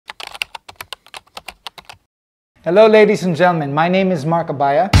Hello ladies and gentlemen, my name is Marc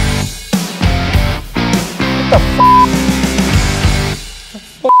Abaya.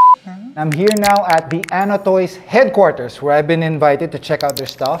 I'm here now at the Anotoys headquarters where I've been invited to check out their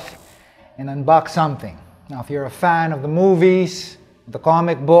stuff and unbox something. Now if you're a fan of the movies, the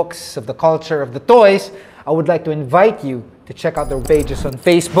comic books, of the culture, of the toys, I would like to invite you to check out their pages on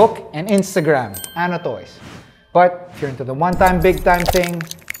Facebook and Instagram, Anotoys. But if you're into the one-time, big-time thing,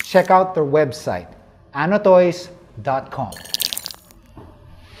 check out their website, Anotoys.com.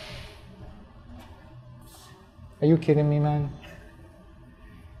 Are you kidding me, man?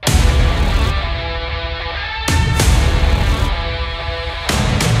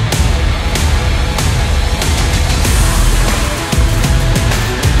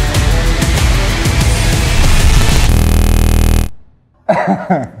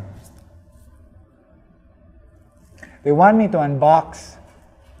 They want me to unbox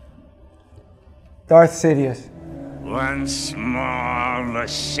Darth Sidious. Once more, the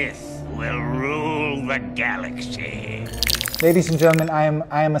Sith will rule the galaxy. Ladies and gentlemen, I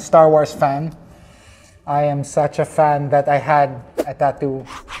am a Star Wars fan. I am such a fan that I had a tattoo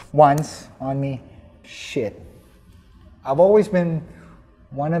once on me. Shit. I've always been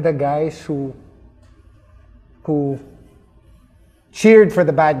one of the guys who cheered for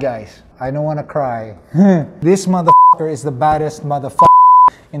the bad guys. I don't want to cry. This motherfucker is the baddest motherfucker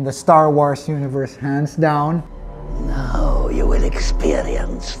in the Star Wars universe, hands down. Now you will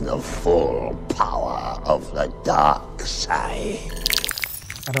experience the full power of the dark side.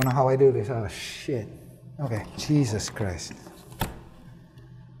 I don't know how I do this. Oh, shit. Okay, Jesus Christ.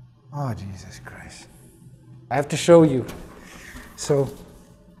 Oh, Jesus Christ. I have to show you. So,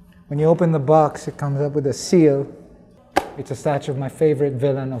 when you open the box, it comes up with a seal. It's a statue of my favorite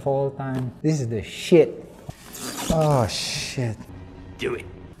villain of all time. This is the shit. Oh, shit. Do it.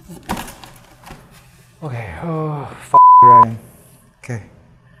 Okay, oh, Ryan. Okay.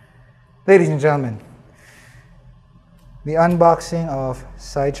 Ladies and gentlemen, the unboxing of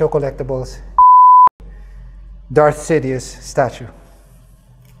Sideshow Collectibles Darth Sidious statue.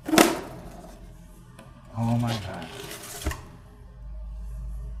 Oh my God.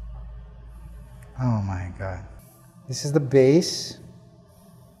 Oh my God. This is the base.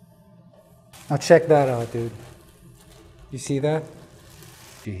 Now check that out, dude. You see that?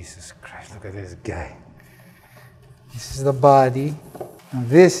 Jesus Christ, look at this guy. This is the body. Now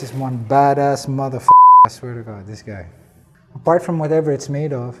this is one badass motherfucker. I swear to God, this guy. Apart from whatever it's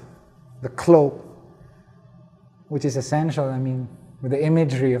made of, the cloak, which is essential, I mean, with the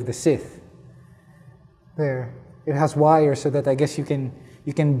imagery of the Sith. There. It has wires so that I guess you can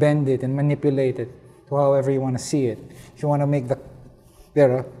bend it and manipulate it to however you want to see it. If you want to make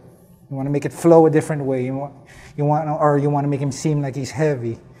you want to make it flow a different way. You want to make him seem like he's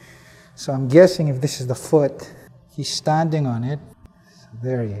heavy. So I'm guessing if this is the foot, he's standing on it. So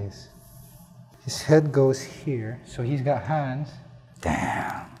there he is. His head goes here, so he's got hands.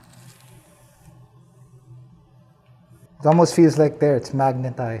 Damn. It almost feels like there, it's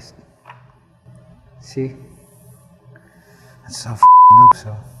magnetized. See? That's so f***ing up,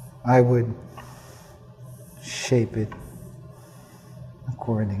 so I would shape it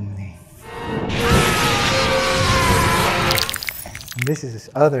accordingly. And this is his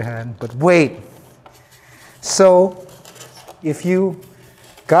other hand, but wait. So, if you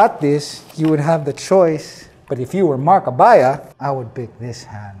got this, you would have the choice, but if you were Marc Abaya, I would pick this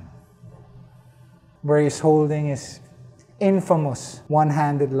hand. Where he's holding his infamous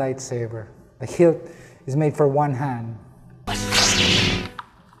one-handed lightsaber. The hilt is made for one hand.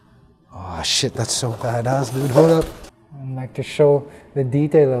 Oh shit, that's so badass, dude. Hold up. I'd like to show the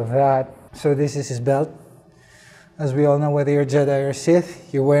detail of that. So this is his belt. As we all know, whether you're Jedi or Sith,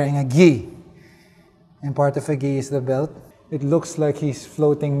 you're wearing a gi. And part of a gi is the belt. It looks like he's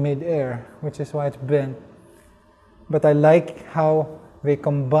floating mid-air, which is why it's bent. But I like how they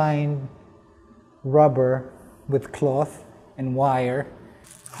combined rubber with cloth and wire.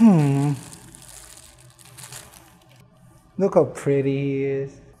 Look how pretty he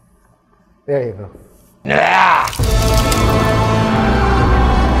is. There you go.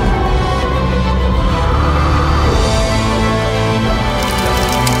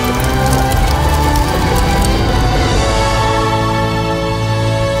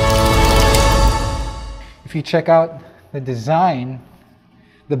 If you check out the design,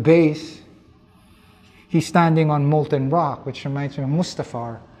 the base, he's standing on molten rock, which reminds me of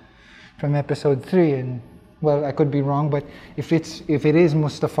Mustafar from episode 3. And well, I could be wrong, but if it is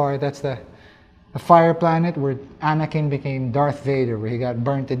Mustafar, that's the fire planet where Anakin became Darth Vader, where he got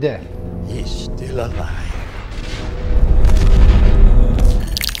burned to death. He's still alive.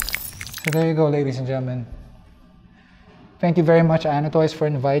 So there you go, ladies and gentlemen. Thank you very much, Anotoys, for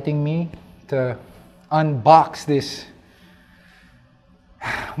inviting me to unbox this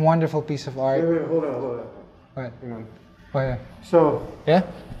wonderful piece of art. Wait, hold on. What? Hang on. What? So, Yeah?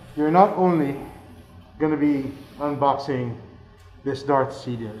 you're not only gonna be unboxing this Darth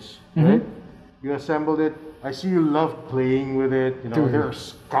Sidious, right? You assembled it. I see you love playing with it. You know, Dude.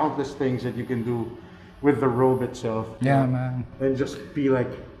 there's countless things that you can do with the robe itself. Yeah, man. And just be a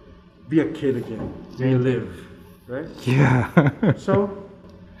kid again. Relive, right? Yeah. So,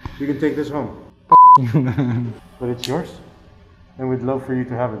 you can take this home. You, man. But it's yours. And we'd love for you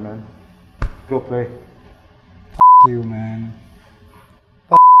to have it, man. Go play. You, man.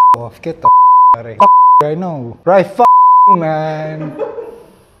 Off. Get the out of here. I know. Right, you, man.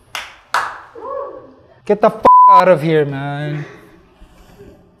 Get the out of here, man.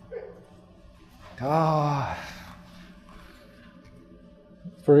 Ah.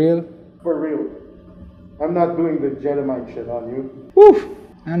 For real? For real. I'm not doing the Jedi shit on you. Woo!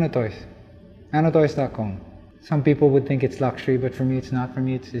 Anotoys. Anotoys.com. Some people would think it's luxury, but for me it's not. For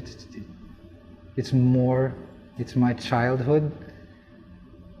me it's more. It's my childhood.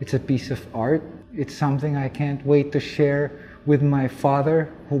 It's a piece of art. It's something I can't wait to share with my father,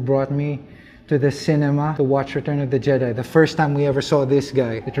 who brought me to the cinema to watch Return of the Jedi. The first time we ever saw this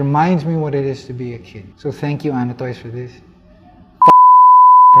guy. It reminds me what it is to be a kid. So thank you, Anotoys, for this.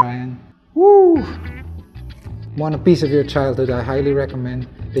 Ryan. Woo! Want a piece of your childhood? I highly recommend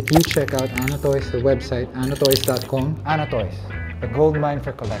that you check out Anotoys, the website, anotoys.com. Anotoys, the gold mine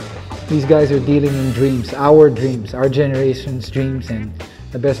for collectors. These guys are dealing in dreams, our generation's dreams, and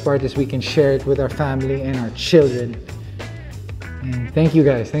the best part is we can share it with our family and our children. And thank you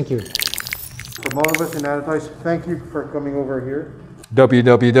guys, thank you. From all of us in Anotoys, thank you for coming over here.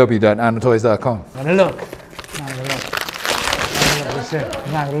 www.anotoys.com. Not a look. Not a look. That's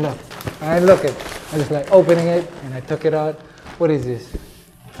it. Not a look. I look at. I was like opening it and I took it out. What is this?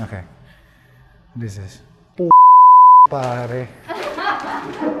 Okay. What is this? Pare.